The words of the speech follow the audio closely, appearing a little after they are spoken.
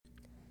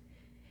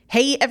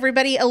Hey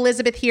everybody,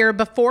 Elizabeth here.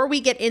 Before we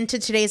get into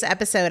today's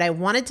episode, I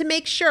wanted to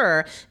make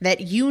sure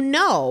that you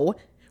know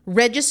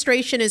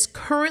registration is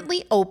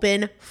currently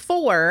open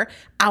for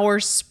our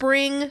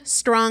Spring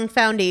Strong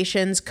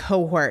Foundations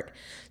cohort.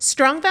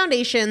 Strong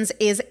Foundations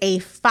is a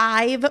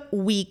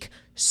 5-week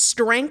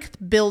strength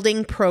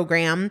building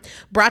program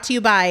brought to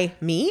you by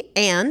me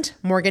and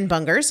Morgan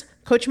Bungers.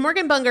 Coach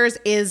Morgan Bungers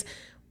is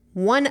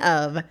one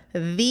of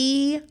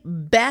the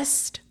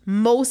best,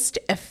 most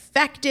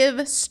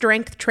effective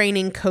strength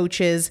training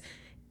coaches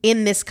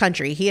in this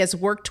country. He has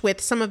worked with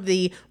some of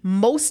the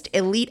most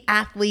elite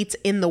athletes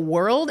in the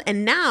world,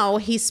 and now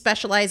he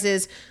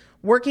specializes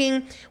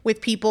working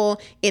with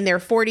people in their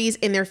 40s,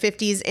 in their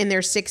 50s, in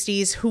their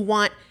 60s who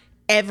want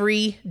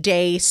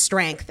everyday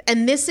strength.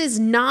 And this is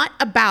not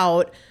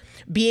about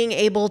being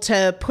able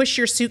to push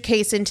your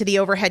suitcase into the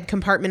overhead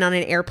compartment on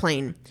an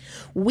airplane.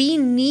 We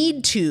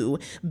need to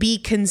be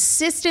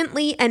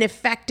consistently and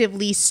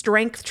effectively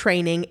strength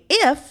training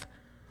if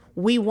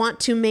we want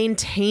to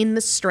maintain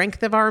the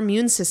strength of our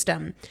immune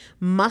system.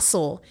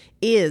 Muscle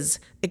is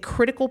a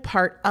critical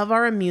part of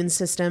our immune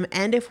system,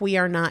 and if we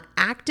are not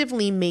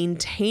actively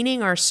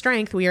maintaining our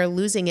strength, we are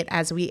losing it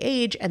as we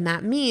age, and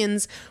that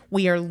means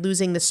we are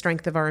losing the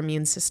strength of our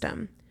immune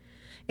system.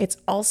 It's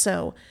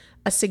also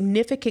a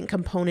significant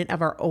component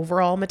of our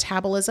overall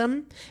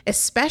metabolism,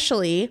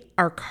 especially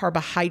our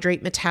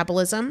carbohydrate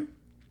metabolism.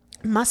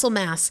 Muscle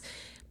mass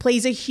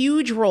plays a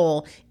huge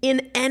role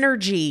in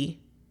energy,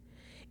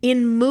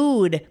 in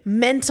mood,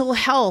 mental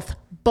health,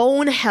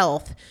 bone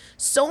health,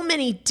 so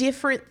many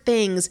different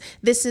things.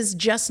 This is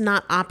just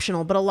not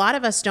optional, but a lot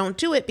of us don't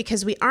do it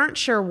because we aren't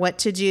sure what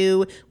to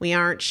do. We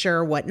aren't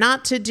sure what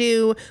not to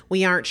do.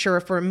 We aren't sure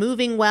if we're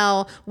moving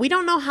well. We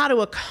don't know how to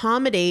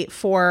accommodate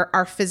for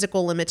our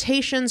physical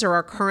limitations or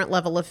our current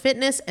level of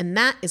fitness, and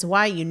that is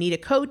why you need a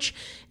coach,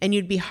 and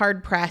you'd be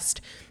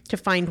hard-pressed to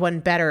find one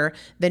better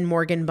than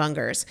Morgan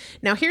Bungers.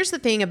 Now, here's the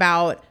thing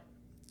about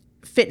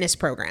fitness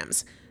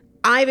programs.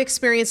 I've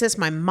experienced this.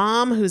 My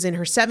mom, who's in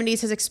her 70s,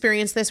 has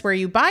experienced this, where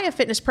you buy a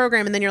fitness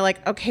program and then you're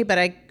like, okay, but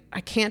I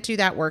can't do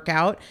that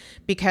workout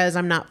because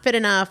I'm not fit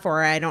enough,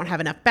 or I don't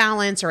have enough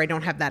balance, or I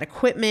don't have that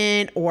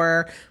equipment,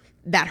 or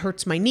that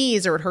hurts my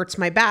knees, or it hurts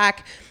my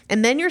back.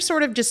 And then you're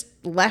sort of just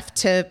left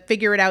to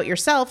figure it out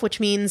yourself, which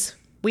means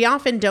we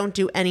often don't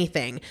do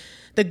anything.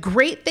 The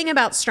great thing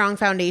about Strong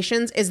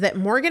Foundations is that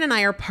Morgan and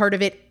I are part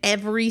of it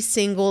every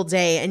single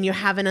day, and you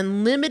have an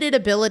unlimited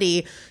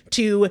ability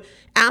to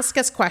ask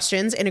us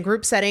questions in a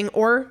group setting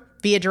or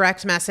via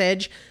direct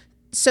message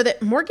so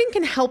that Morgan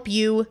can help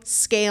you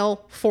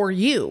scale for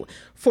you,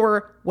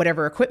 for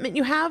whatever equipment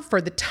you have, for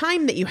the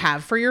time that you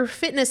have, for your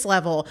fitness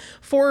level,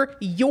 for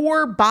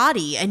your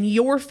body and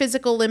your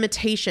physical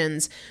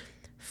limitations.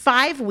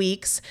 5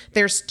 weeks,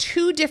 there's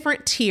 2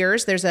 different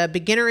tiers. There's a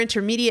beginner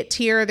intermediate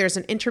tier. There's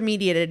an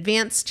intermediate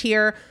advanced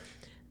tier.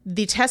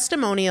 The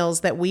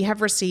testimonials that we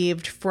have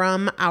received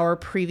from our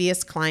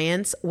previous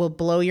clients will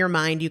blow your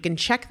mind. You can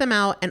check them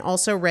out and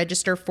also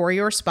register for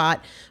your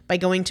spot by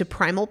going to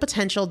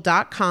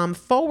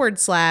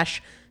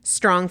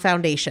primalpotential.com/strong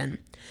foundation.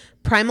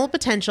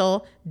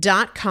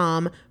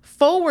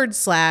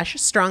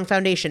 primalpotential.com/strong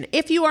foundation.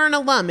 If you are an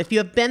alum, if you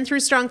have been through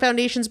Strong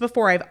Foundations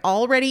before, I've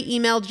already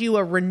emailed you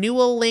a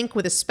renewal link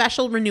with a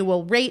special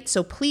renewal rate,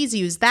 so please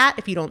use that.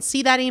 If you don't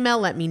see that email,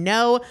 let me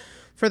know.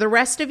 For the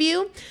rest of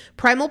you,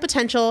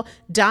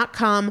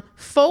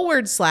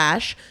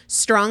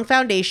 primalpotential.com/strong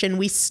foundation.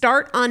 We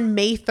start on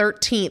May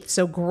 13th,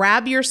 so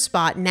grab your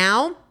spot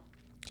now.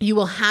 You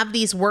will have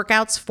these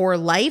workouts for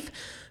life.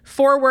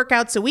 4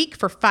 workouts a week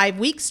for 5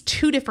 weeks,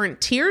 2 different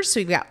tiers. So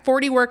you've got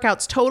 40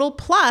 workouts total.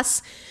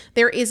 Plus,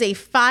 there is a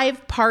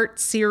 5-part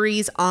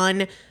series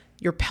on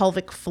your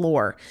pelvic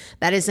floor.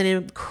 That is an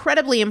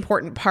incredibly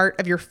important part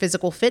of your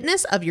physical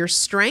fitness, of your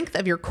strength,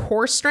 of your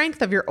core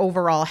strength, of your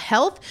overall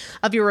health,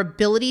 of your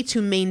ability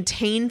to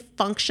maintain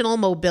functional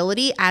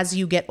mobility as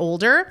you get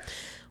older.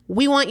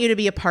 We want you to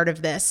be a part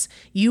of this.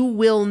 You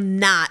will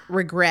not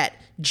regret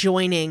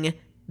joining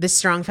the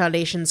Strong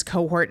Foundations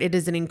cohort. It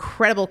is an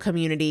incredible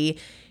community.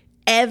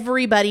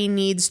 Everybody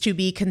needs to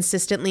be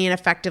consistently and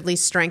effectively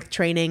strength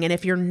training. And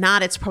if you're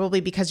not, it's probably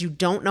because you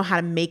don't know how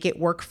to make it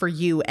work for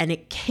you. And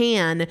it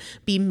can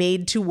be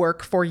made to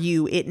work for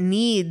you. It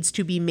needs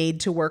to be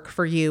made to work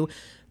for you.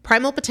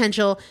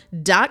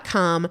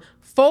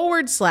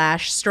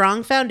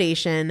 primalpotential.com/strong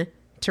foundation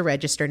to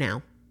register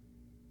now.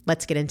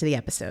 Let's get into the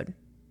episode.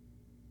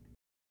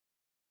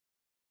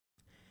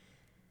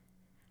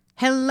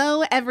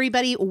 Hello,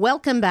 everybody.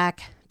 Welcome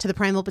back to the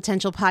Primal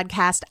Potential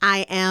Podcast.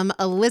 I am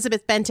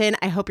Elizabeth Benton.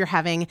 I hope you're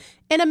having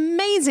an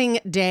amazing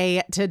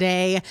day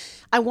today.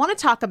 I want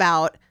to talk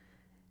about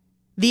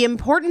the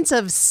importance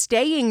of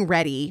staying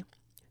ready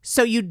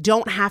so you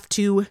don't have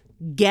to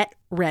get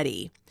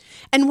ready.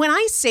 And when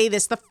I say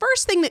this, the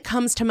first thing that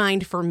comes to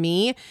mind for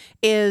me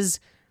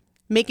is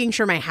making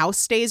sure my house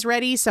stays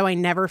ready so I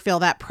never feel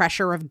that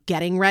pressure of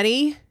getting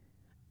ready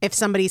if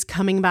somebody's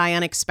coming by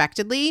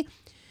unexpectedly.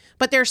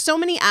 But there's so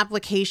many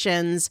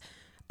applications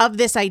of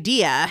this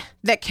idea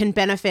that can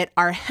benefit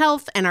our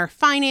health and our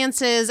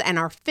finances and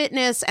our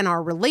fitness and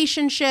our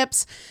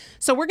relationships.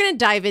 So we're going to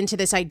dive into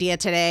this idea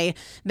today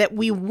that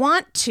we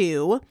want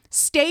to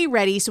stay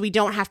ready so we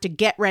don't have to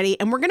get ready.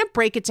 And we're going to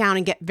break it down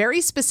and get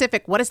very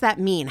specific. What does that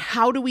mean?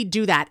 How do we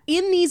do that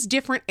in these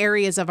different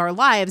areas of our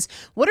lives?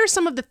 What are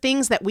some of the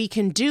things that we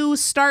can do,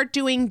 start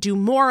doing, do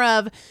more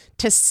of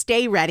to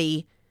stay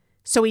ready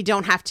so we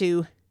don't have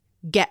to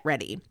get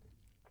ready?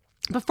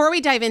 Before we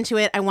dive into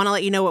it, I want to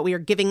let you know what we are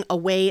giving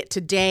away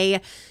today.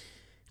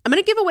 I'm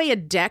going to give away a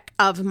deck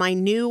of my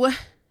new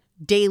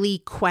daily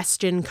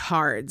question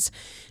cards.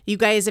 You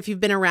guys, if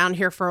you've been around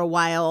here for a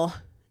while,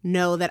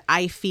 know that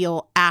I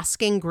feel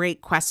asking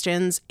great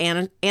questions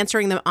and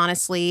answering them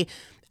honestly,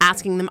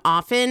 asking them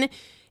often,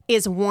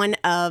 is one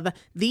of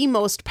the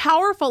most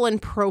powerful and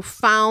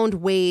profound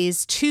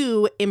ways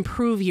to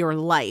improve your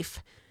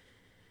life.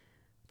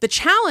 The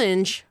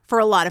challenge for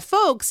a lot of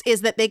folks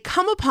is that they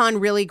come upon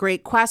really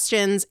great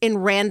questions in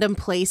random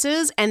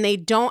places and they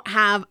don't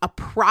have a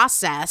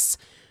process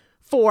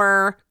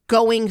for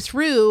going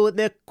through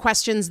the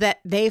questions that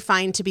they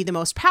find to be the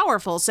most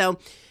powerful. So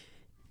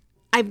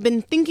I've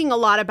been thinking a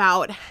lot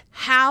about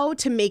how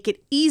to make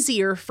it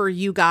easier for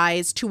you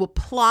guys to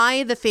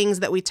apply the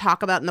things that we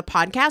talk about in the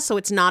podcast so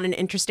it's not an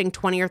interesting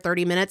 20 or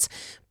 30 minutes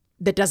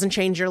that doesn't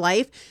change your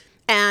life.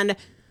 And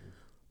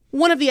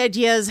one of the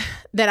ideas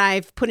that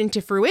I've put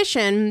into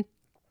fruition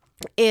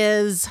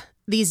is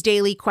these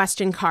daily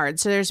question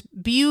cards. So there's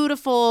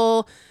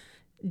beautiful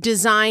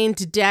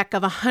designed deck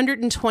of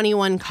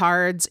 121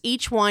 cards.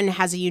 Each one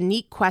has a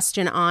unique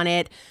question on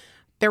it.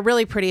 They're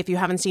really pretty. If you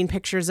haven't seen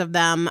pictures of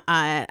them,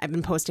 I've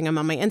been posting them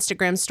on my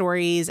Instagram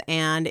stories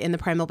and in the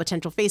Primal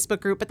Potential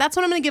Facebook group. But that's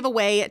what I'm going to give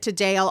away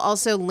today. I'll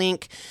also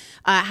link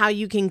how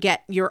you can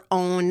get your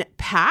own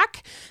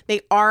pack.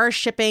 They are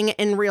shipping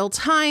in real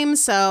time.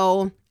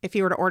 So if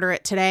you were to order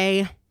it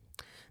today,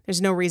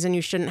 there's no reason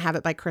you shouldn't have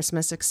it by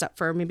Christmas, except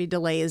for maybe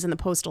delays in the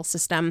postal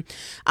system.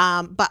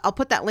 But I'll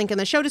put that link in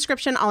the show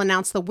description. I'll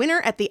announce the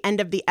winner at the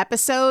end of the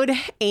episode,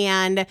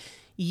 and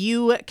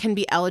you can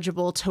be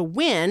eligible to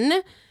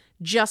win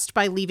just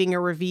by leaving a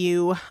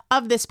review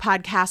of this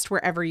podcast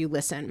wherever you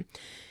listen.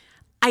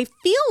 I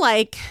feel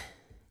like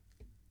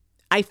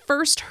I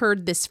first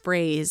heard this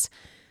phrase,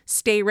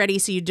 stay ready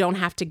so you don't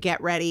have to get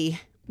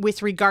ready,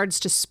 with regards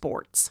to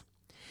sports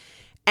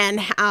and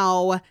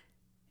how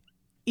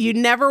you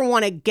never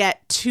want to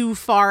get too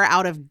far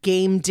out of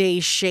game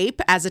day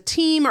shape as a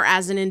team or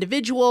as an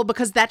individual,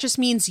 because that just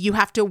means you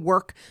have to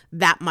work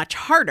that much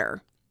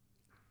harder.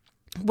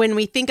 When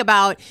we think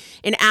about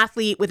an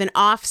athlete with an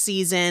off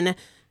season,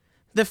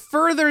 the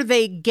further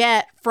they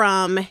get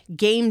from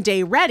game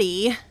day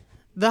ready,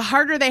 the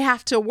harder they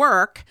have to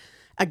work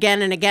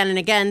again and again and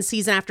again,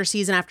 season after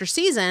season after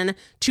season,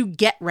 to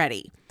get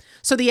ready.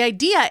 So the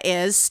idea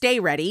is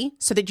stay ready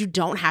so that you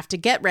don't have to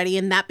get ready,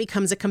 and that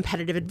becomes a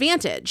competitive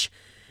advantage.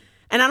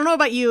 And I don't know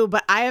about you,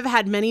 but I have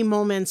had many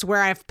moments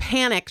where I've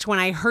panicked when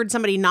I heard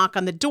somebody knock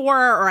on the door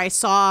or I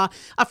saw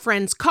a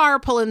friend's car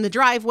pull in the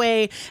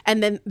driveway,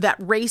 and then that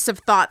race of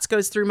thoughts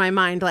goes through my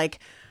mind like,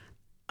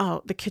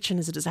 oh, the kitchen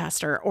is a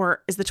disaster,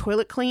 or is the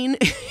toilet clean?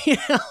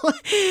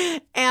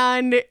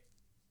 And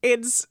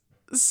it's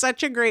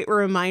such a great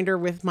reminder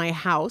with my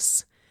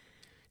house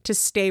to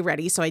stay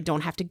ready so I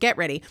don't have to get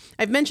ready.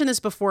 I've mentioned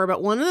this before,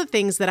 but one of the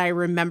things that I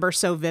remember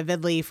so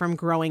vividly from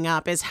growing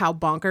up is how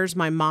bonkers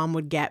my mom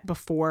would get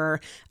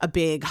before a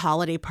big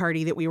holiday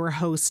party that we were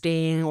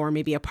hosting, or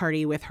maybe a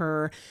party with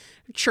her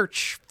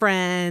church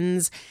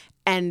friends.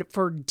 And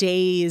for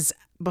days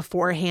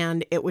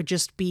beforehand, it would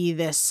just be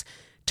this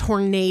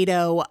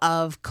tornado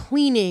of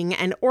cleaning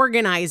and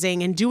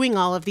organizing and doing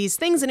all of these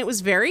things. And it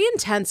was very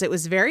intense. It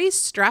was very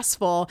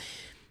stressful.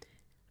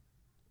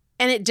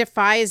 And it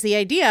defies the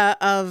idea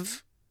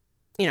of,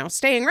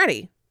 staying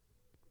ready.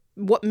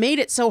 What made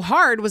it so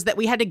hard was that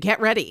we had to get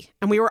ready,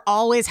 and we were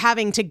always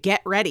having to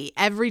get ready.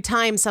 Every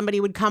time somebody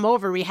would come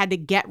over, we had to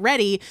get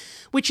ready,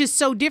 which is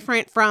so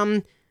different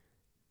from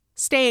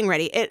staying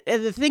ready.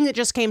 The thing that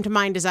just came to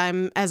mind as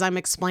I'm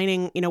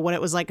explaining, what it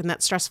was like in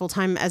that stressful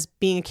time as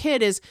being a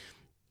kid is,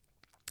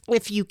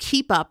 if you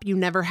keep up, you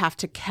never have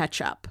to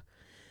catch up.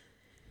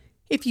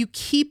 If you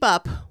keep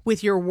up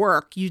with your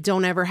work, you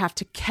don't ever have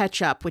to catch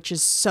up, which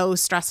is so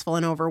stressful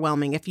and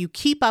overwhelming. If you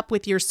keep up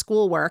with your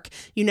schoolwork,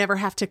 you never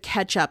have to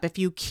catch up. If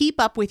you keep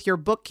up with your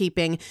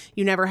bookkeeping,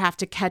 you never have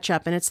to catch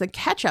up. And it's the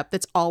catch up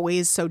that's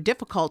always so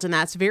difficult. And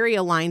that's very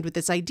aligned with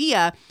this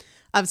idea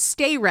of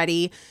stay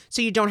ready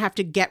so you don't have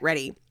to get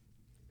ready.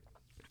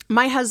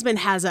 My husband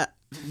has a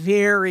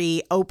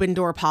very open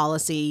door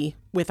policy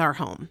with our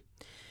home.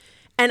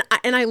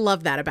 And I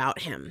love that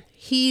about him.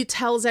 He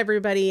tells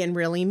everybody and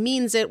really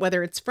means it,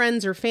 whether it's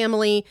friends or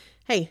family,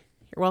 hey,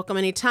 you're welcome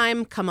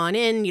anytime. Come on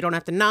in. You don't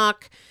have to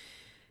knock.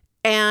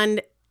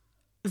 And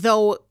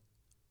though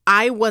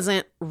I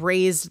wasn't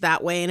raised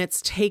that way and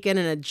it's taken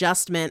an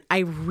adjustment, I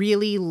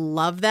really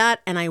love that.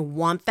 And I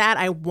want that.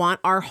 I want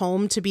our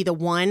home to be the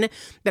one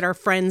that our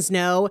friends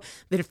know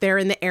that if they're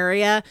in the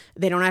area,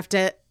 they don't have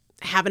to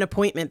have an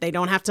appointment. They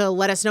don't have to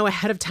let us know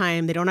ahead of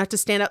time. They don't have to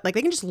stand up. Like,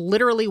 they can just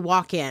literally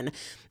walk in.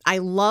 I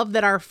love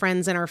that our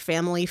friends and our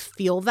family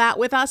feel that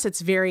with us.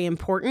 It's very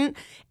important.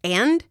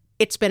 And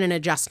it's been an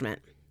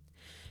adjustment.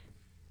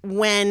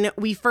 When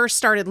we first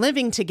started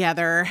living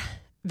together,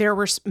 there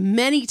were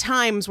many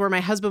times where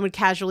my husband would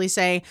casually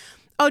say,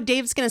 "Oh,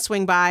 Dave's going to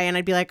swing by." And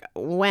I'd be like,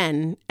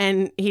 "When?"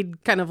 And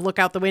he'd kind of look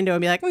out the window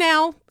and be like,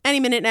 "Now, any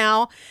minute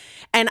now."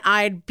 And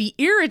I'd be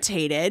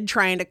irritated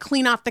trying to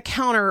clean off the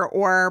counter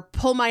or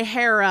pull my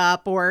hair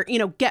up or,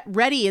 get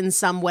ready in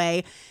some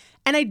way.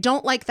 And I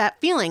don't like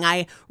that feeling.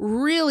 I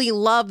really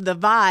love the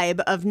vibe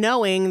of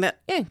knowing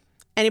that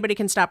anybody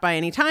can stop by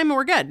anytime and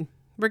we're good.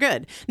 We're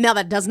good. Now,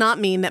 that does not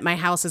mean that my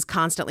house is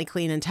constantly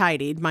clean and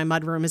tidied. My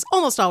mudroom is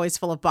almost always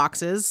full of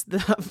boxes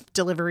of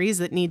deliveries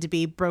that need to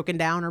be broken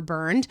down or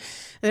burned.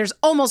 There's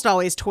almost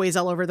always toys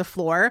all over the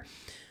floor.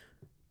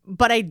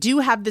 But I do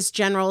have this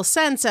general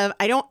sense of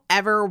I don't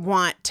ever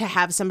want to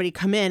have somebody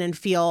come in and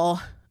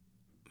feel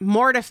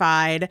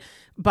mortified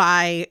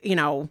by,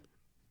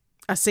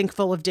 a sink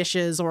full of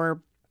dishes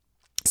or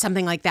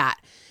something like that.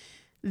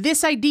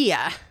 This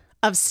idea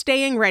of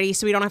staying ready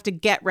so we don't have to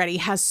get ready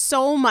has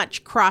so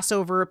much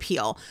crossover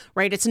appeal,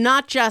 right? It's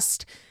not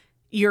just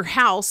your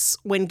house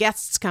when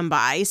guests come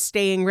by,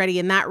 staying ready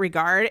in that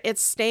regard.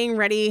 It's staying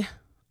ready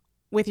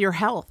with your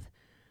health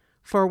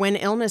for when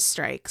illness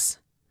strikes.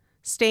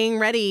 Staying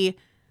ready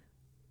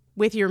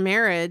with your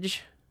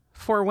marriage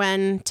for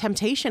when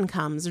temptation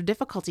comes or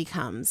difficulty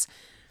comes.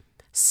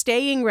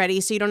 Staying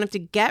ready so you don't have to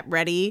get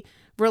ready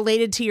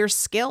related to your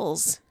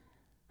skills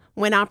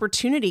when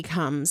opportunity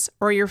comes,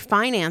 or your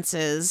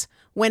finances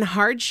when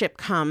hardship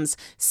comes.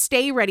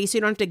 Stay ready so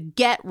you don't have to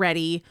get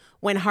ready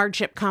when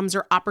hardship comes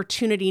or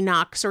opportunity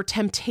knocks or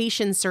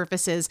temptation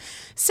surfaces.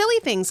 Silly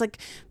things like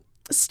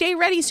stay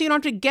ready so you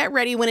don't have to get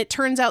ready when it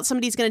turns out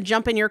somebody's going to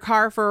jump in your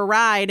car for a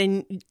ride,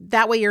 and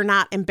that way you're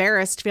not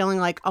embarrassed feeling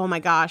like, oh my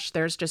gosh,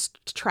 there's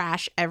just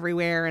trash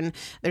everywhere and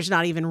there's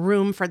not even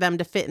room for them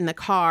to fit in the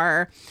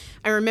car.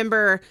 I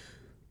remember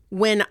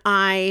when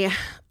I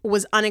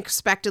was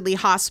unexpectedly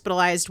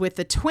hospitalized with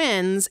the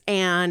twins,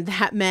 and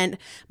that meant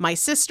my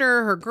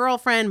sister, her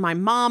girlfriend, my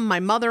mom, my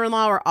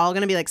mother-in-law were all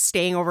going to be like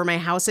staying over my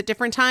house at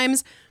different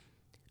times.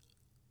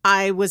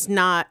 I was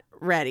not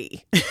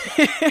ready.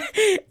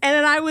 And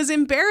then I was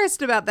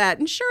embarrassed about that.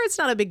 And sure, it's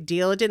not a big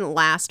deal. It didn't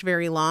last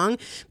very long,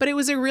 but it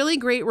was a really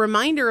great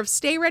reminder of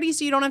stay ready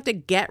so you don't have to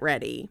get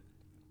ready.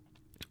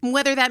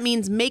 Whether that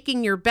means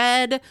making your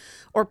bed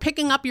or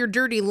picking up your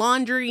dirty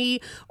laundry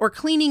or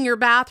cleaning your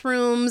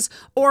bathrooms,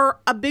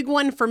 or a big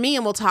one for me,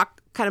 and we'll talk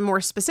kind of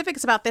more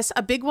specifics about this.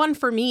 A big one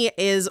for me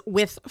is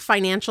with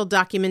financial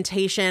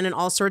documentation and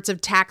all sorts of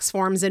tax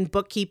forms and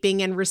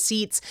bookkeeping and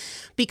receipts,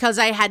 because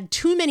I had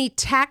too many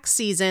tax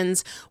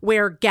seasons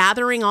where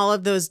gathering all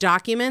of those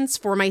documents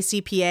for my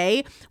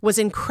CPA was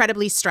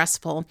incredibly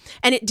stressful.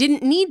 And it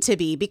didn't need to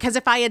be, because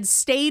if I had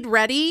stayed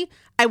ready,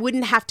 I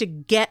wouldn't have to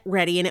get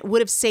ready, and it would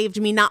have saved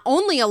me not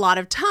only a lot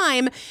of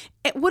time,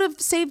 it would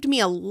have saved me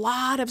a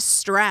lot of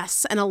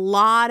stress and a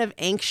lot of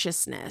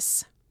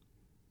anxiousness.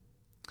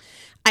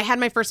 I had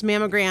my first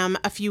mammogram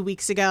a few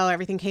weeks ago.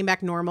 Everything came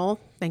back normal,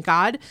 thank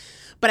God.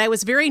 But I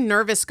was very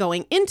nervous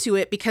going into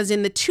it because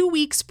in the 2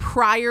 weeks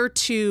prior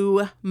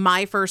to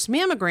my first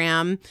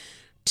mammogram,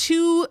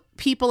 2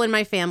 people in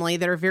my family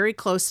that are very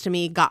close to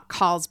me got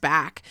calls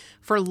back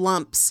for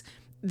lumps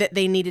that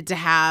they needed to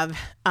have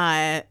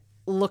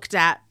looked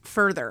at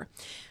further.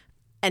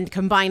 And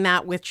combine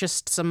that with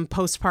just some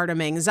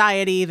postpartum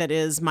anxiety that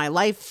is my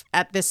life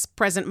at this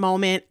present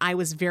moment, I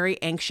was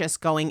very anxious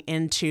going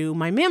into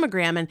my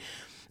mammogram. And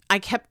I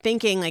kept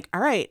thinking like,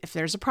 all right, if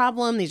there's a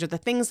problem, these are the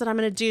things that I'm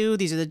going to do.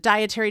 These are the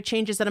dietary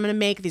changes that I'm going to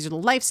make. These are the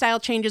lifestyle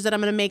changes that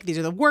I'm going to make. These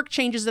are the work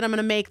changes that I'm going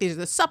to make. These are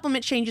the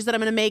supplement changes that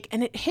I'm going to make.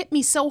 And it hit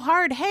me so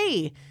hard.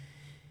 Hey,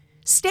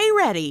 stay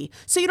ready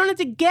so you don't have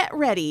to get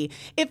ready.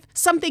 If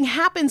something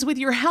happens with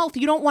your health,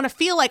 you don't want to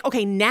feel like,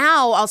 okay,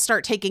 now I'll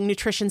start taking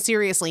nutrition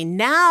seriously.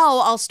 Now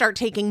I'll start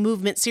taking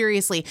movement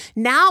seriously.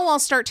 Now I'll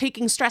start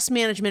taking stress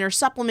management or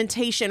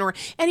supplementation or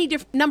any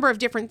number of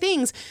different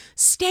things.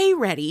 Stay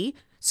ready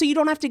so you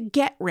don't have to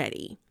get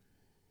ready.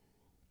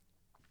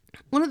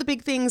 One of the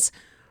big things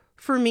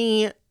for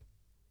me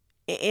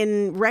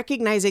in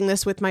recognizing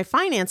this with my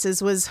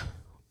finances was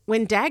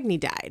when Dagny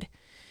died.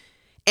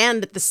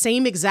 And at the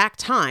same exact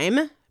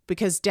time,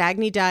 because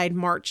Dagny died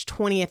March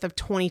 20th of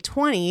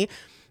 2020,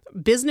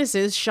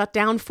 businesses shut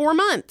down for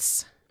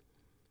months.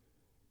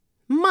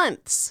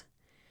 Months.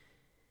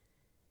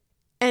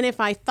 And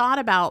if I thought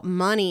about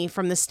money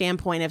from the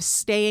standpoint of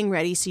staying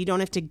ready so you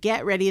don't have to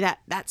get ready,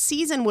 that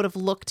season would have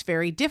looked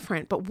very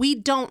different. But we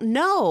don't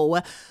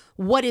know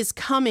what is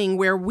coming,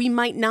 where we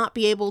might not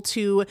be able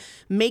to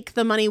make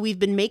the money we've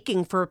been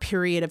making for a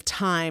period of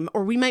time,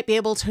 or we might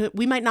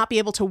not be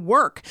able to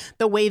work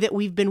the way that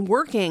we've been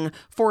working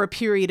for a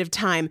period of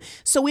time.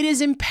 So it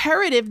is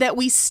imperative that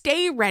we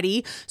stay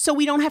ready so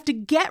we don't have to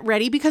get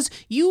ready, because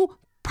you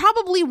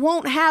probably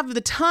won't have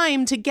the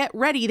time to get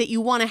ready that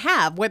you want to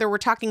have, whether we're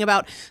talking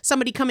about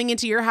somebody coming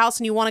into your house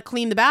and you want to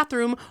clean the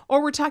bathroom,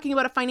 or we're talking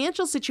about a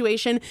financial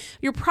situation.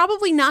 You're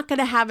probably not going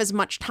to have as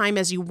much time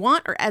as you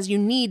want or as you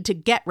need to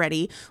get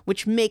ready,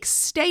 which makes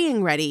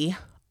staying ready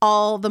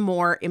all the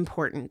more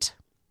important.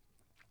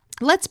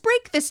 Let's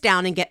break this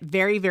down and get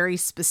very, very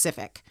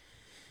specific.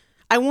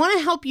 I want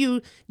to help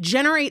you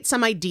generate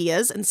some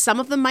ideas, and some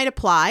of them might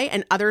apply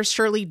and others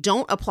surely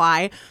don't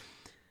apply.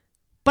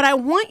 But I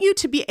want you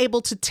to be able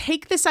to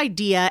take this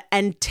idea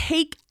and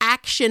take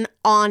action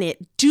on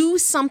it. Do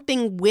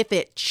something with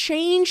it.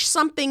 Change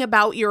something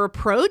about your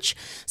approach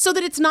so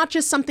that it's not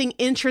just something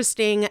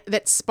interesting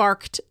that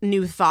sparked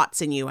new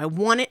thoughts in you. I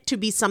want it to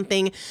be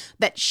something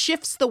that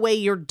shifts the way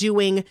you're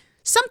doing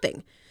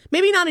something.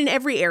 Maybe not in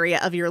every area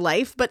of your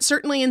life, but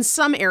certainly in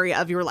some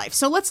area of your life.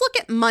 So let's look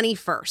at money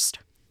first.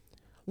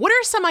 What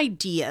are some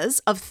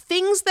ideas of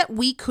things that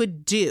we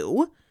could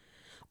do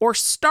or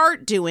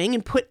start doing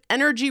and put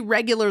energy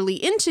regularly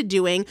into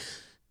doing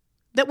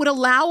that would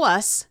allow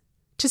us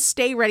to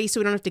stay ready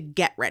so we don't have to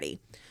get ready?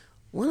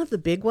 One of the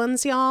big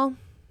ones, y'all,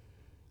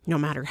 no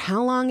matter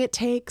how long it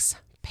takes,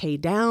 pay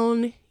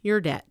down your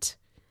debt.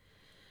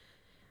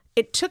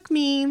 It took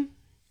me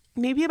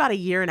maybe about a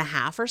year and a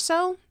half or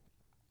so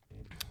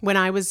when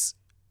I was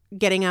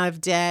getting out of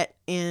debt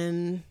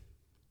in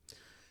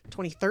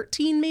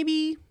 2013,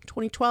 maybe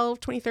 2012,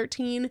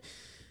 2013.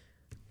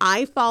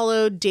 I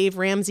followed Dave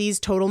Ramsey's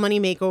Total Money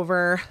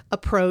Makeover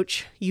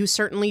approach. You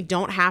certainly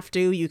don't have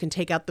to. You can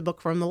take out the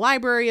book from the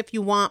library if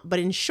you want. But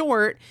in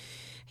short,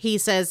 he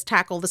says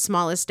tackle the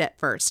smallest debt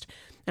first.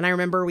 And I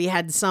remember we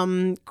had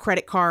some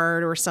credit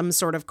card or some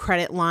sort of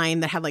credit line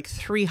that had like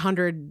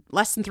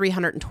less than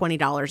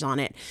 $320 on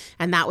it.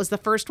 And that was the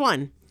first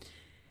one.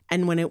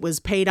 And when it was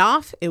paid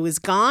off, it was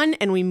gone,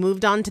 and we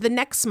moved on to the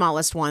next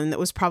smallest one that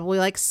was probably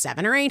like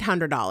 $700 or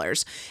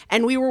 $800.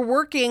 And we were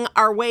working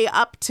our way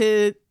up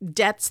to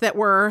debts that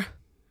were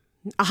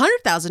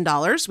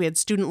 $100,000. We had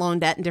student loan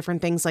debt and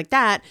different things like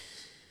that,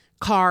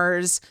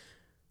 cars.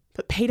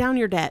 But pay down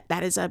your debt.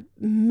 That is a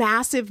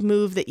massive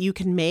move that you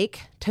can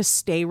make to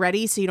stay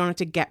ready so you don't have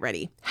to get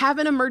ready. Have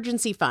an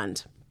emergency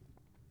fund.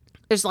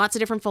 There's lots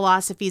of different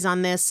philosophies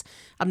on this.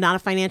 I'm not a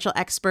financial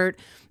expert.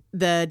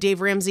 The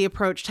Dave Ramsey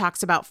approach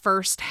talks about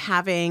first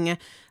having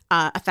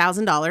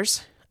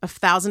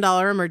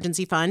 $1,000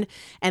 emergency fund.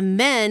 And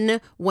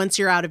then once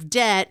you're out of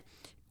debt,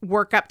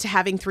 work up to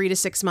having 3 to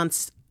 6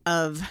 months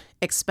of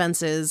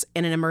expenses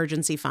in an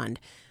emergency fund.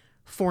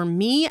 For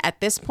me,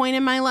 at this point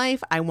in my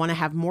life, I want to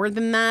have more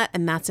than that.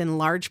 And that's in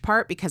large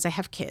part because I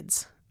have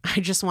kids.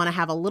 I just want to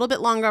have a little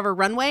bit longer of a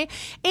runway.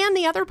 And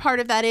the other part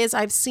of that is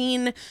I've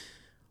seen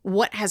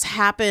what has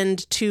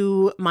happened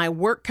to my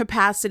work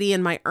capacity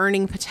and my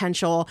earning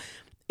potential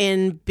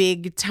in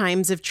big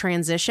times of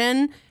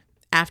transition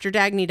after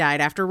Dagny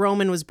died, after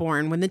Roman was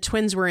born, when the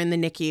twins were in the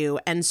NICU.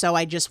 And so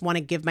I just want to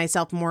give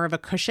myself more of a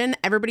cushion.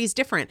 Everybody's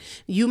different.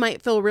 You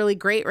might feel really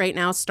great right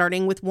now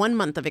starting with 1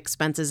 month of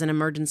expenses in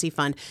emergency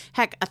fund.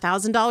 Heck,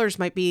 $1,000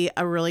 might be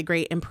a really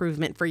great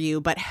improvement for you,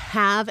 but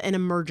have an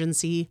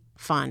emergency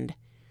fund.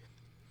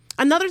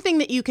 Another thing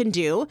that you can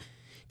do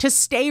to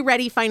stay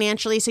ready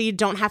financially so you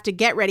don't have to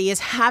get ready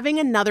is having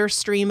another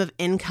stream of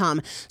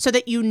income so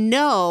that you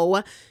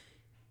know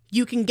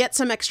you can get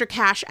some extra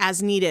cash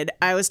as needed.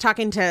 I was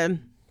talking to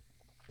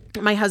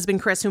my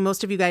husband, Chris, who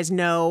most of you guys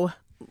know,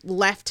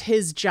 left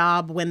his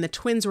job when the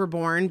twins were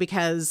born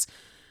because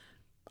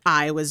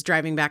I was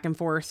driving back and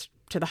forth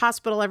to the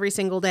hospital every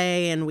single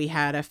day, and we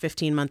had a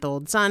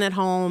 15-month-old son at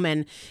home,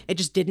 and it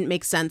just didn't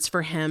make sense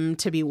for him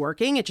to be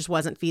working. It just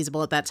wasn't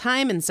feasible at that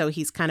time. And so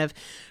he's kind of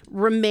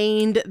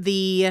remained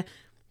the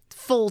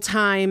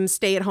full-time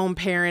stay-at-home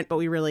parent, but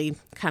we really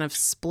kind of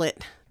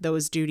split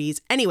those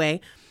duties.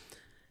 Anyway,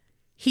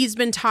 he's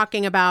been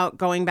talking about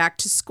going back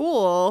to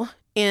school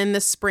in the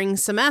spring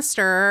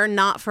semester,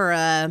 not for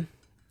a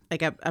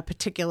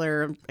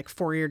particular like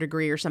 4-year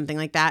degree or something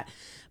like that,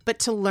 but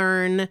to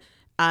learn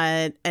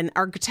an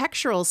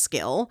architectural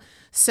skill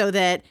so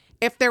that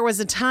if there was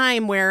a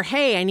time where,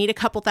 hey, I need a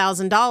couple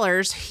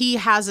 $1,000s, he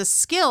has a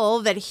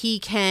skill that he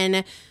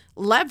can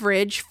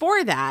leverage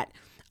for that.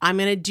 I'm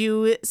going to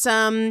do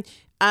some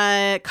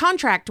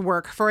contract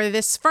work for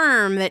this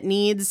firm that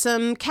needs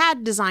some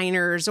CAD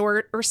designers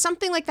or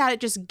something like that. It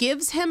just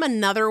gives him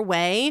another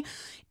way,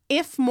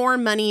 if more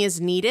money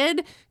is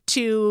needed,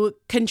 to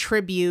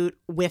contribute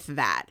with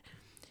that.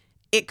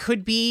 It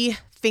could be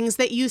things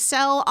that you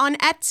sell on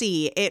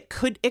Etsy. It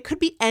could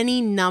be any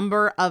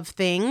number of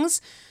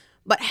things,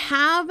 but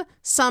have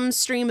some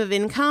stream of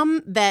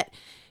income that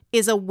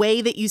is a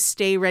way that you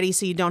stay ready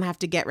so you don't have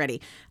to get ready.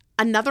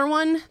 Another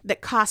one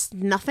that costs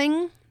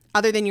nothing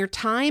other than your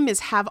time is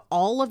have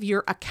all of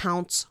your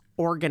accounts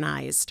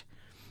organized.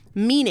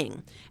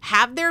 Meaning,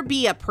 have there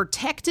be a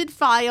protected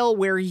file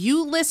where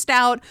you list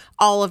out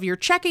all of your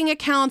checking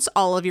accounts,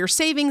 all of your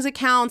savings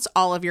accounts,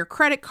 all of your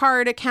credit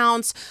card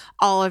accounts,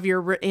 all of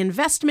your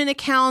investment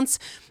accounts,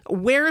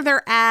 where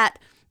they're at,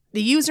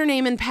 the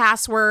username and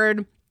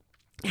password.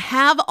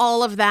 Have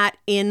all of that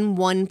in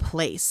one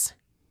place.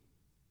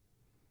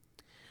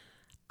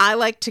 I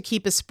like to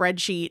keep a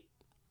spreadsheet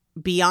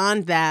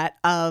beyond that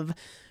of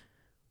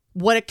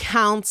what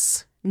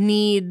accounts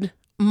need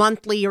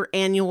monthly or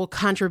annual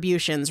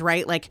contributions,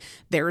 right? Like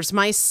there's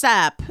my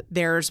SEP,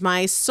 there's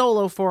my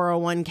solo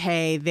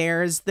 401k,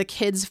 there's the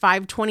kids'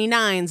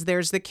 529s,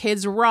 there's the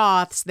kids'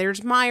 Roths,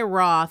 there's my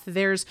Roth,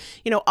 there's,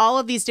 all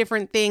of these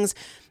different things,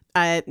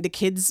 the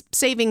kids'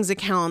 savings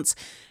accounts.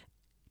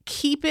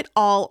 Keep it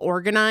all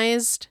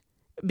organized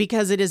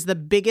because it is the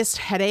biggest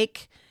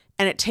headache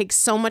and it takes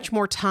so much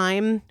more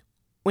time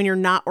when you're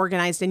not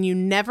organized, and you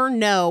never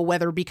know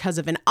whether because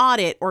of an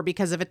audit or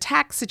because of a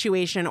tax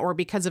situation or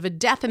because of a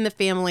death in the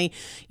family,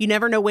 you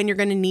never know when you're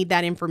going to need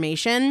that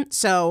information.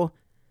 So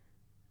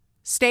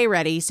stay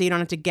ready so you don't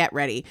have to get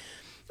ready.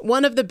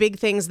 One of the big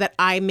things that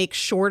I make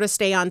sure to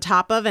stay on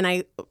top of, and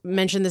I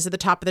mentioned this at the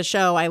top of the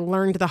show, I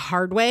learned the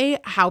hard way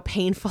how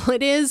painful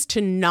it is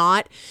to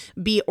not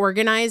be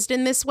organized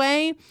in this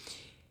way.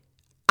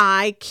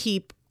 I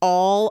keep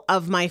all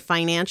of my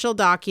financial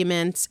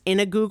documents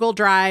in a Google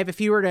Drive. If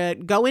you were to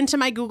go into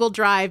my Google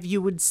Drive,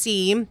 you would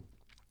see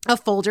a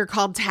folder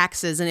called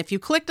taxes. And if you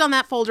clicked on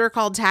that folder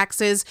called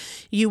taxes,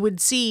 you would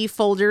see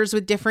folders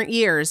with different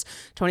years,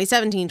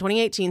 2017,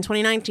 2018,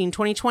 2019,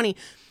 2020.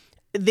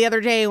 The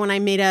other day when I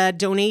made a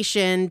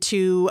donation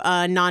to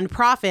a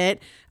nonprofit,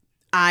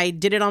 I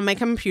did it on my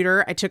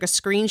computer. I took a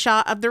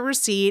screenshot of the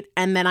receipt,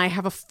 and then I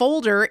have a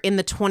folder in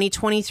the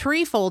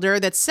 2023 folder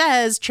that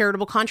says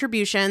charitable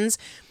contributions,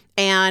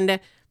 and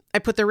I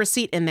put the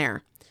receipt in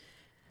there.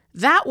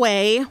 That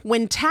way,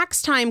 when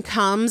tax time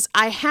comes,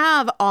 I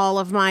have all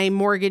of my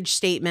mortgage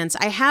statements.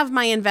 I have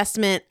my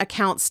investment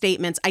account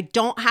statements. I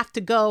don't have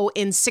to go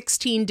in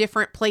 16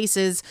 different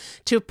places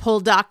to pull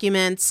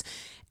documents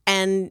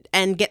and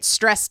get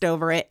stressed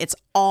over it. It's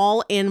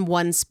all in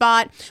one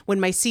spot. When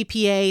my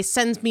CPA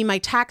sends me my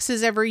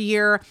taxes every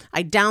year,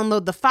 I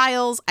download the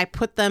files, I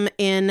put them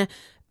in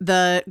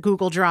the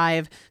Google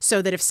Drive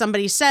so that if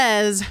somebody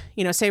says,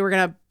 say we're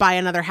going to buy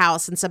another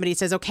house and somebody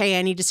says, okay,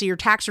 I need to see your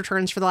tax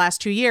returns for the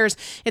last 2 years.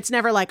 It's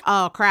never like,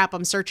 oh crap,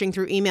 I'm searching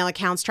through email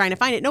accounts trying to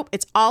find it. Nope,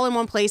 it's all in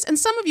one place. And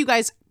some of you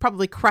guys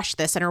probably crush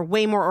this and are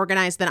way more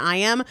organized than I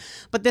am.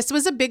 But this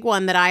was a big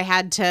one that I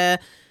had to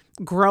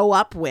grow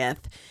up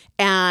with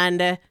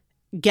and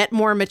get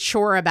more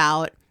mature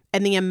about.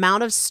 And the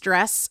amount of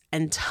stress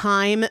and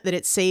time that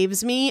it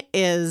saves me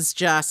is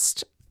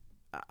just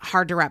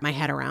hard to wrap my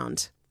head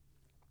around.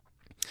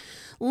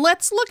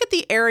 Let's look at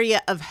the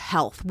area of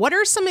health. What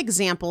are some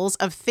examples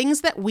of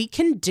things that we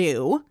can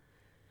do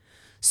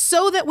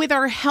so that with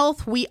our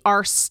health, we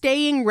are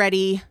staying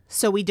ready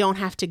so we don't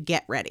have to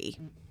get ready?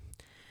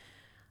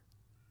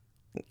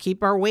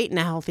 Keep our weight in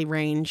a healthy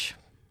range.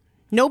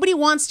 Nobody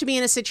wants to be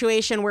in a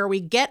situation where we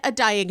get a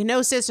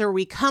diagnosis or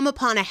we come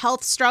upon a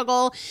health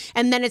struggle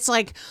and then it's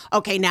like,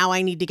 okay, now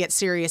I need to get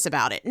serious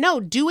about it. No,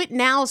 do it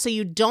now so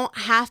you don't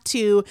have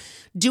to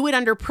do it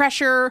under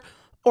pressure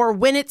or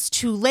when it's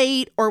too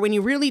late or when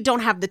you really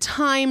don't have the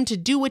time to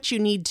do what you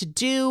need to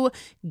do.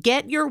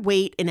 Get your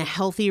weight in a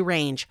healthy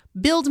range.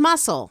 Build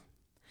muscle.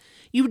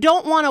 You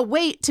don't want to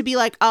wait to be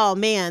like, oh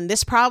man,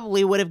 this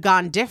probably would have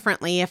gone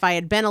differently if I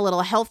had been a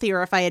little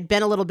healthier, if I had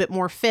been a little bit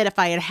more fit, if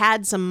I had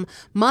had some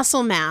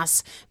muscle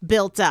mass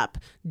built up.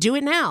 Do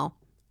it now.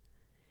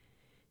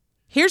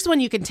 Here's one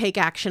you can take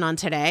action on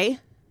today.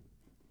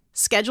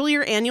 Schedule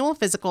your annual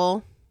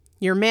physical,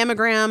 your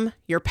mammogram,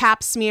 your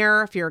pap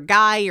smear, if you're a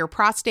guy, your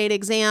prostate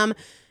exam.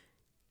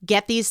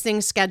 Get these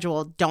things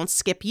scheduled. Don't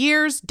skip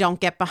years. Don't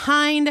get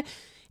behind.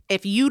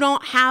 If you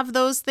don't have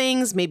those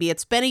things, maybe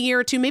it's been a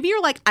year or two, maybe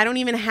you're like, I don't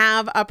even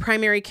have a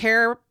primary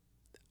care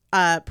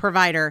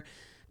provider.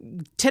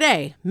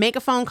 Today, make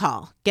a phone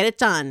call, get it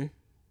done.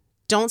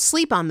 Don't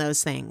sleep on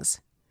those things.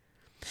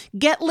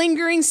 Get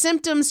lingering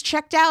symptoms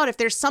checked out. If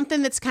there's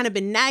something that's kind of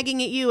been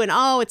nagging at you and,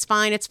 oh, it's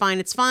fine.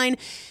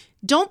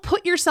 Don't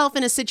put yourself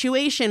in a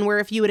situation where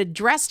if you had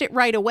addressed it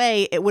right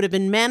away, it would have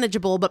been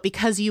manageable, but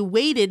because you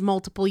waited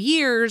multiple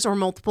years or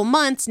multiple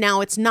months,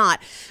 now it's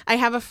not. I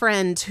have a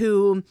friend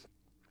who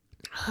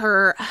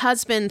her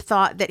husband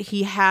thought that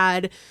he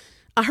had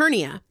a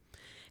hernia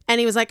and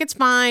he was like, it's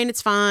fine.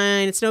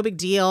 It's no big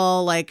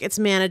deal. Like it's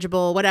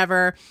manageable,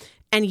 whatever.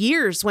 And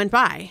years went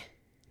by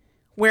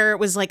where it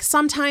was like,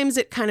 sometimes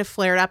it kind of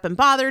flared up and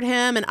bothered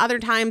him and other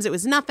times it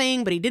was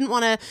nothing, but he didn't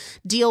want to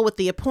deal with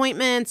the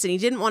appointments and he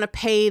didn't want to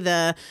pay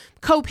the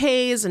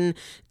co-pays and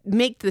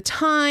make the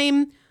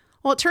time.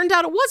 Well, it turned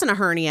out it wasn't a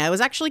hernia. It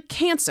was actually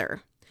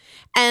cancer.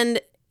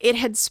 And it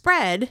had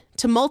spread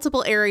to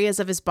multiple areas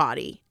of his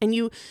body.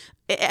 And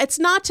it's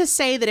not to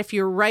say that if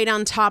you're right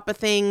on top of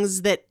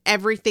things that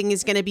everything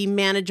is going to be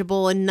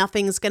manageable and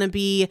nothing's going to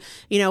be,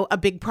 a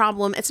big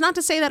problem. It's not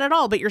to say that at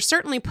all, but you're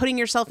certainly putting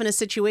yourself in a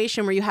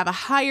situation where you have a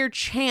higher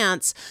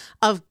chance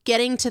of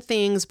getting to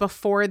things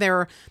before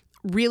they're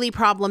really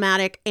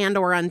problematic and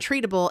or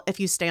untreatable if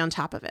you stay on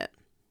top of it.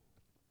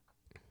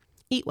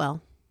 Eat well.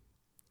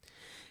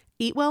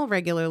 Eat well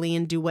regularly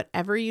and do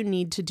whatever you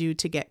need to do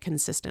to get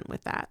consistent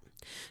with that.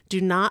 Do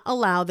not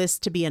allow this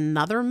to be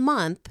another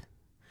month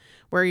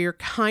where you're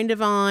kind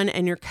of on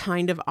and you're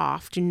kind of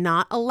off. Do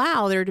not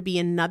allow there to be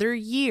another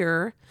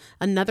year,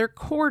 another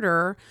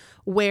quarter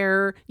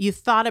where you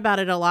thought about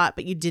it a lot,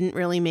 but you didn't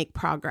really make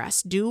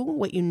progress. Do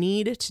what you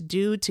need to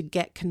do to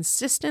get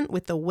consistent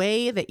with the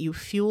way that you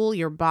fuel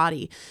your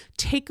body.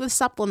 Take the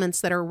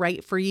supplements that are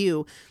right for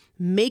you.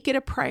 Make it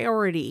a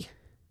priority.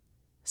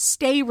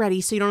 Stay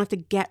ready so you don't have to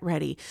get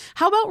ready.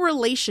 How about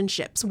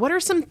relationships? What are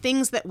some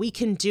things that we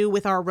can do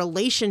with our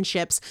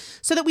relationships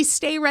so that we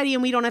stay ready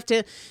and we don't have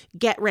to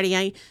get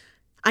ready?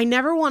 I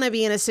never want to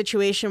be in a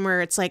situation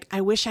where it's like,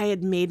 I wish I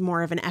had made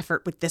more of an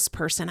effort with this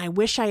person. I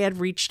wish I had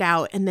reached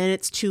out and then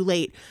it's too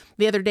late.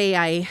 The other day,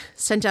 I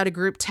sent out a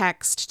group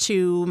text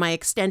to my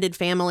extended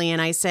family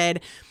and I said,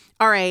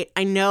 all right,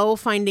 I know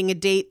finding a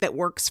date that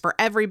works for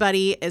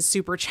everybody is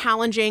super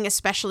challenging,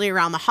 especially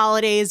around the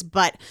holidays,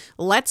 but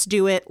let's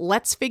do it.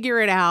 Let's figure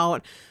it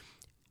out.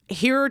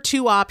 Here are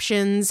 2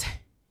 options.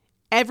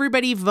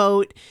 Everybody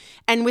vote.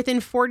 And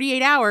within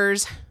 48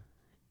 hours,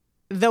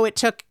 though it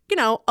took,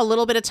 a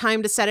little bit of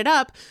time to set it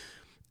up,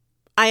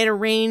 I had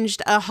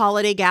arranged a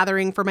holiday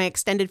gathering for my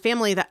extended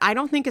family that I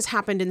don't think has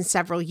happened in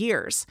several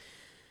years.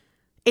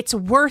 It's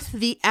worth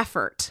the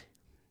effort.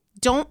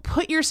 Don't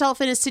put yourself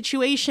in a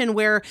situation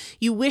where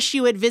you wish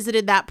you had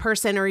visited that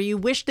person or you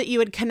wish that you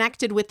had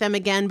connected with them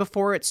again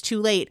before it's too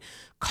late.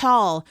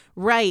 Call,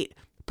 write,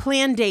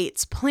 plan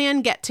dates,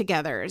 plan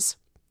get-togethers.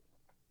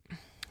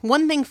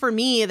 One thing for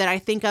me that I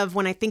think of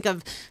when I think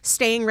of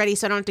staying ready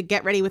so I don't have to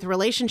get ready with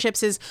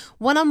relationships is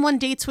one-on-one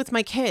dates with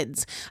my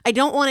kids. I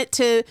don't want it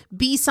to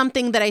be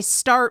something that I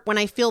start when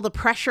I feel the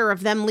pressure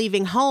of them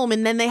leaving home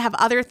and then they have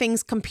other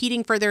things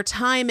competing for their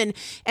time and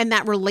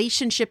that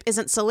relationship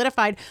isn't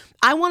solidified.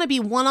 I want to be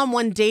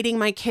one-on-one dating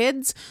my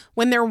kids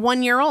when they're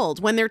 1 year old,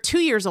 when they're 2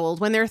 years old,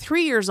 when they're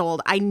 3 years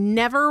old. I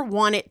never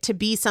want it to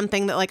be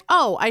something that like,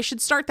 oh, I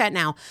should start that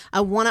now.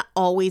 I want to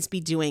always be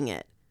doing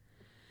it.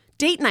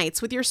 Date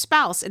nights with your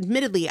spouse.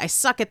 Admittedly, I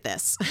suck at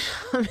this.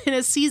 I'm in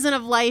a season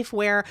of life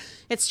where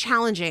it's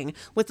challenging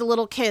with the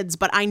little kids,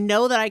 but I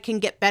know that I can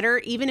get better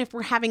even if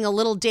we're having a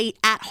little date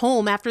at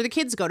home after the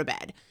kids go to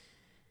bed.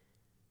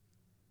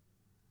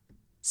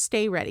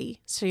 Stay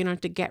ready so you don't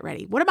have to get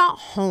ready. What about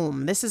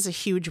home? This is a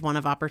huge one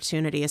of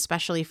opportunity,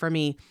 especially for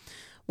me.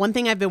 One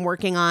thing I've been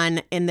working on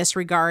in this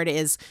regard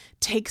is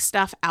take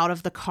stuff out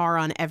of the car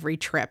on every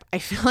trip. I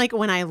feel like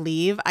when I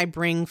leave, I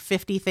bring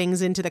 50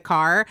 things into the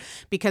car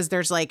because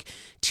there's like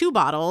 2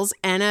 bottles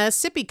and a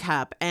sippy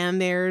cup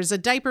and there's a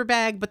diaper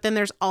bag, but then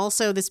there's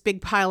also this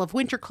big pile of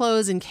winter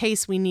clothes in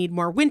case we need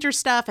more winter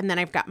stuff. And then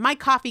I've got my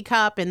coffee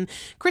cup and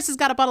Chris has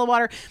got a bottle of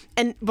water.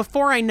 And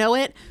before I know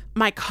it,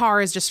 my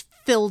car is just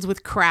filled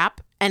with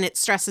crap and it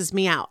stresses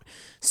me out.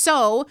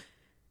 So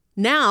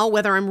now,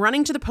 whether I'm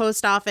running to the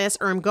post office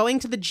or I'm going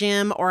to the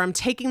gym or I'm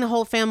taking the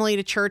whole family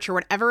to church or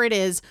whatever it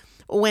is,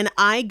 when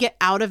I get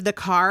out of the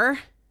car,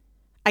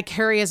 I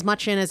carry as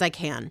much in as I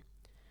can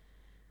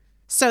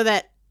so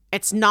that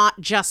it's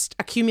not just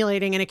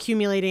accumulating and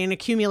accumulating and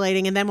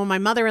accumulating. And then when my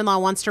mother-in-law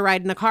wants to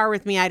ride in the car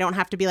with me, I don't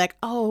have to be like,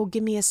 oh,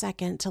 give me a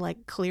second to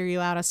like clear you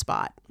out a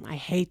spot. I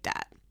hate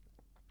that.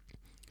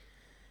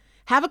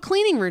 Have a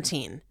cleaning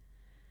routine.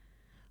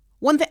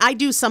 One thing, I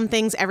do some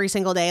things every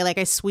single day, like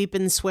I sweep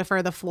and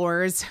Swiffer the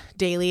floors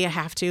daily. I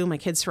have to. My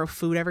kids throw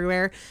food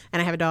everywhere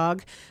and I have a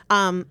dog.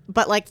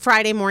 But like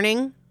Friday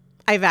morning,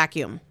 I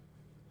vacuum.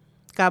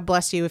 God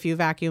bless you if you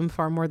vacuum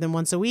far more than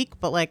once a week,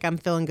 but like I'm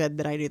feeling good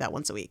that I do that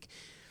once a week.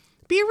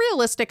 Be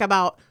realistic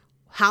about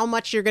how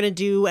much you're going to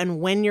do and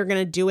when you're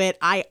going to do it.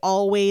 I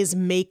always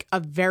make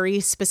a very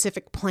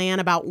specific plan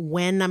about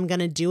when I'm going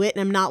to do it.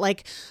 And I'm not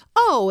like,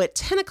 oh, at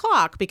 10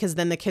 o'clock, because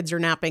then the kids are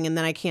napping and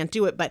then I can't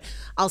do it. But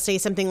I'll say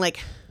something like,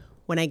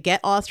 when I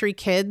get all 3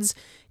 kids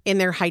in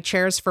their high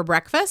chairs for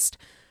breakfast,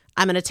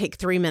 I'm going to take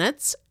 3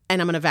 minutes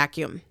and I'm going to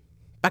vacuum.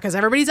 Because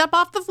everybody's up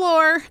off the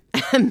floor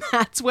and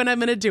that's when I'm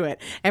going to do it.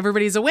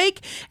 Everybody's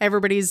awake.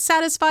 Everybody's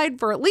satisfied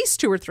for at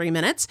least 2 or 3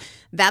 minutes.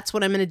 That's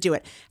when I'm going to do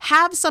it.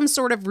 Have some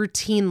sort of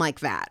routine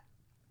like that.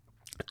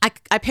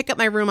 I pick up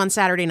my room on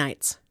Saturday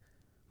nights.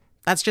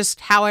 That's just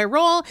how I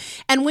roll.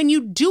 And when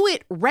you do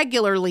it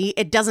regularly,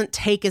 it doesn't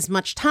take as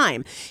much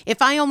time.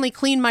 If I only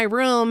clean my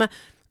room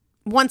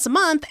once a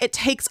month, it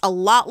takes a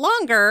lot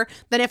longer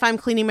than if I'm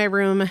cleaning my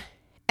room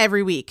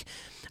every week.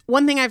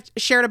 One thing I've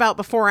shared about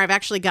before, I've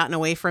actually gotten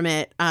away from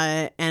it,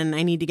 and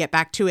I need to get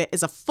back to it,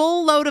 is a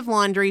full load of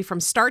laundry from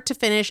start to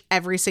finish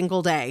every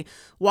single day.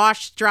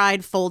 Washed,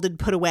 dried, folded,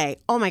 put away.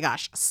 Oh my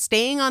gosh,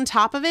 staying on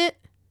top of it,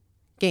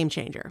 game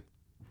changer.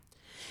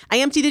 I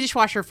empty the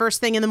dishwasher first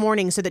thing in the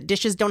morning so that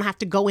dishes don't have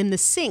to go in the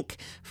sink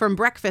from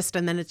breakfast,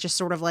 and then it's just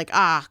sort of like,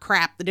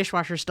 crap, the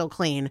dishwasher's still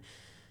clean.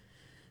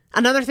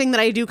 Another thing that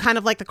I do kind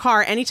of like the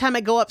car, anytime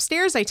I go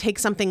upstairs, I take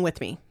something with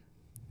me.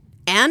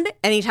 And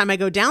anytime I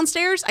go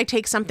downstairs, I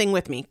take something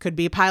with me. Could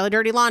be a pile of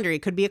dirty laundry.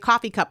 Could be a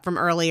coffee cup from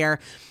earlier.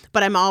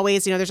 But I'm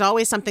always, there's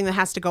always something that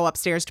has to go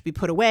upstairs to be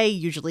put away,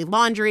 usually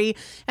laundry.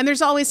 And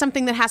there's always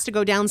something that has to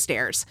go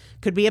downstairs.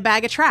 Could be a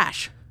bag of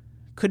trash.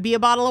 Could be a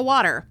bottle of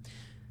water.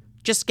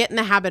 Just get in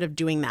the habit of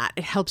doing that.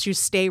 It helps you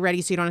stay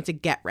ready so you don't have to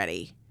get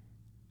ready.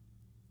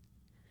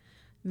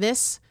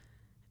 This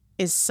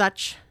is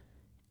such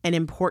an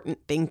important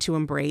thing to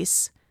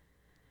embrace,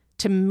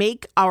 to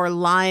make our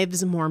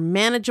lives more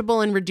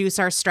manageable and reduce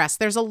our stress.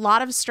 There's a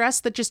lot of stress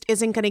that just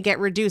isn't going to get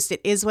reduced.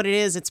 It is what it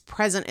is. It's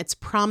present. It's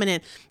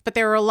prominent. But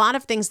there are a lot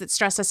of things that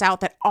stress us out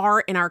that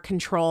are in our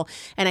control.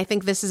 And I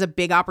think this is a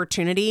big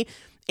opportunity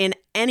in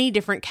any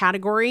different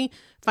category: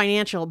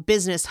 financial,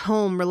 business,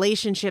 home,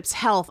 relationships,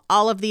 health,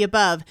 all of the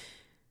above.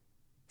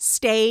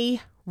 Stay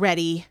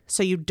ready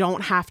so you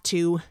don't have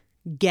to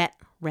get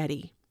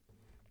ready.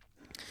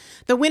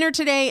 The winner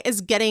today is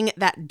getting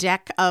that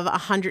deck of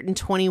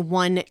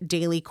 121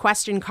 daily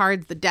question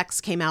cards. The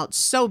decks came out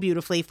so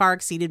beautifully, far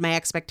exceeded my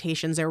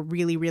expectations. They're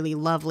really, really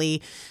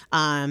lovely.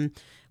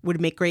 Would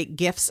make great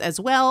gifts as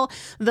well.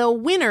 The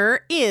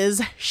winner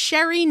is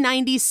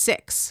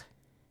Sherry96.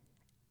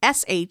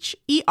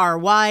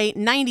 SHERY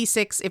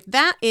 96. If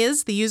that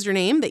is the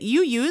username that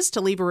you use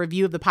to leave a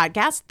review of the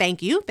podcast,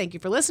 thank you. Thank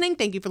you for listening.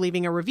 Thank you for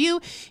leaving a review.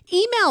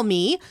 Email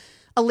me,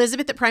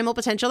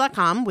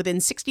 Elizabeth@primalpotential.com, within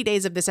 60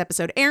 days of this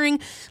episode airing.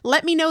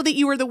 Let me know that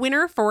you are the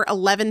winner for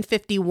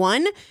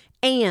 1151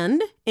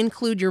 and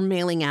include your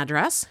mailing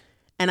address,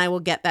 and I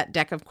will get that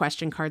deck of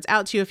question cards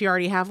out to you. If you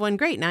already have one,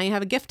 great. Now you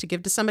have a gift to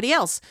give to somebody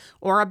else,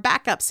 or a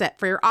backup set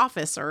for your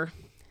office, or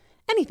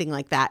anything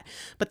like that.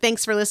 But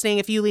thanks for listening.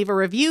 If you leave a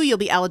review, you'll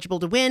be eligible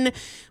to win.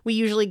 We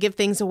usually give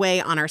things away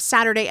on our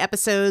Saturday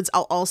episodes.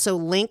 I'll also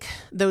link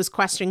those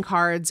question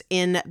cards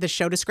in the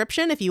show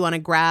description if you want to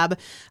grab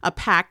a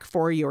pack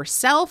for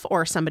yourself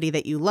or somebody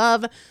that you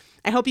love.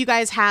 I hope you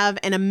guys have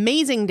an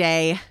amazing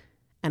day,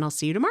 and I'll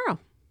see you tomorrow.